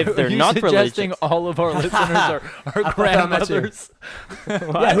 Okay. And if they're not suggesting religious, all of our listeners are grandmothers.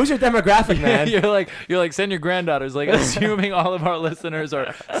 Yeah, who's your demographic, man? you're like send your granddaughters, like, assuming all of our listeners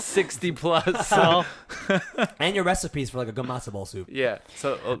are 60 plus. And your recipes for like a good matzo ball soup. Yeah,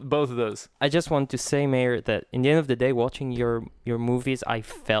 so both of those. I just want to say, Mayor, that in the end of the day, watching your movies, I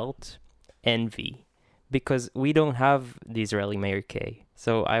felt envy, because we don't have the Israeli Meir Kay.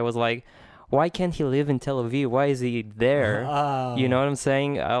 So I was like, why can't he live in Tel Aviv? Why is he there? You know what I'm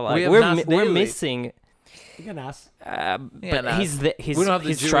saying? We're missing. You can ask. But he's traveling.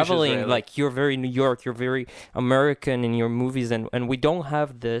 Israeli. Like, you're very New York. You're very American in your movies, and we don't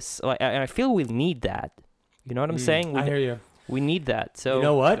have this. Like, I feel we need that. You know what I'm saying? I hear you. We need that. So you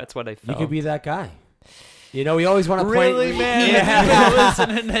know what? That's what I felt. You could be that guy. You know, we always want to point. Really, man? Yeah. You're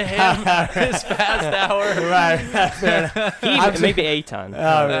listening to him this past hour. Right. Maybe Eitan.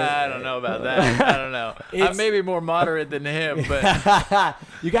 I don't know about that. I don't know. I'm maybe more moderate than him, but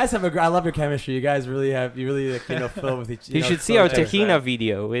you guys have I love your chemistry. You guys really have. You really, like, you know, flow with each. You should see our Tahina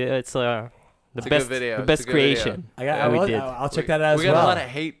video. It's the best video. The best creation. I'll check that out as well. We got a lot of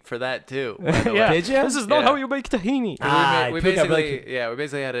hate for that too. Yeah. Did you? This is not how you make tahini. We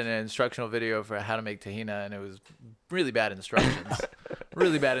basically had an instructional video for how to make tahina, and it was really bad instructions.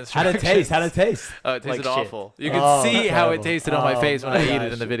 Really bad instructions. How'd it taste? Oh, it tasted like awful. You could see how it tasted on my face when I ate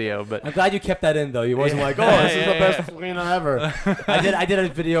it in the video. But I'm glad you kept that in, though. You wasn't like, this is the best tahina ever. I did a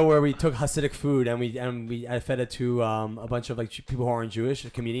video where we took Hasidic food and I fed it to a bunch of, like, people who aren't Jewish,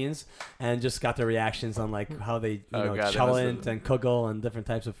 comedians, and just got their reactions on, like, how they cholent and kugel and different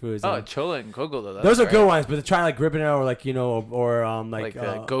types of foods. Cholent and kugel, though. Those are good ones, but to try, like, gribna, or, like, you know, or like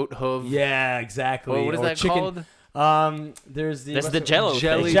goat hoof. Yeah, exactly. Well, what is that chicken called? There's the jello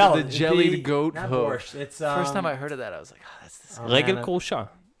jelly, thing. the jellied goat hoof. It's first time I heard of that, I was like, that's disgusting. Regel kolsha.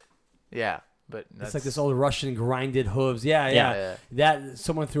 Yeah, but it's like this old Russian grinded hooves. Yeah. That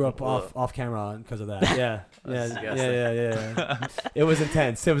someone threw up off camera because of that. Yeah, yeah. It was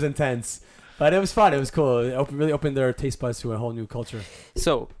intense, but it was fun. It was cool. It really opened their taste buds to a whole new culture.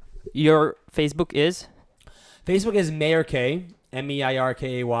 So, your Facebook is Meir Kay.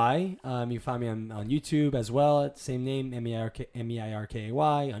 Meirkay. You find me on YouTube as well at the same name, Meirkay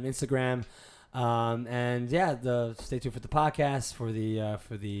on Instagram. And yeah, stay tuned for the podcast, for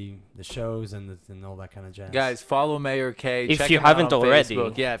the shows and all that kind of jazz. Guys, follow Mayor K. If check you him out haven't on already.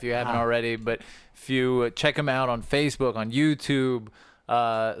 Facebook. Yeah, if you haven't already. But if you check him out on Facebook, on YouTube,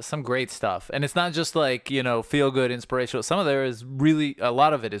 some great stuff. And it's not just like, feel good, inspirational. A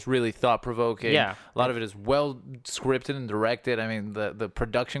lot of it is really thought provoking. Yeah. A lot of it is well scripted and directed. I mean, the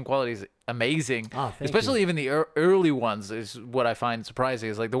production quality is amazing. Especially even the early ones is what I find surprising.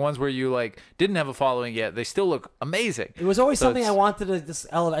 Is like the ones where you didn't have a following yet, they still look amazing. It was always something I wanted to just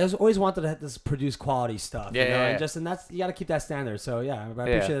elevate. I always wanted to just produce quality stuff. Yeah. And that's, you got to keep that standard. So yeah, I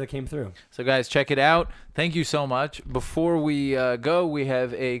appreciate that it came through. So guys, check it out. Thank you so much. Before we go, we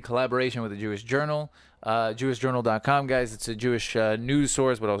have a collaboration with the Jewish Journal. JewishJournal.com, guys. It's a Jewish news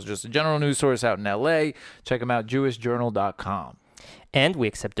source, but also just a general news source out in LA. Check them out, JewishJournal.com. And we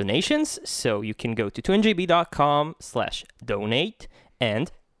accept donations, so you can go to twinjb.com/donate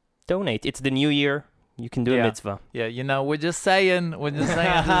and donate. It's the new year. You can do a mitzvah. Yeah, we're just saying.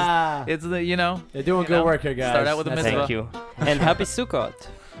 It's the, You're doing good work here, guys. Start out with a mitzvah. Thank you. And happy Sukkot.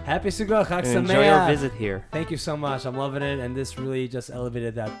 Happy Sukkot. Chag Sameach. Enjoy your visit here. Thank you so much. I'm loving it, and this really just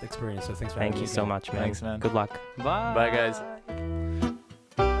elevated that experience. So thanks for having me. Thank you so much, man. Thanks, man. Good luck. Bye. Bye, guys.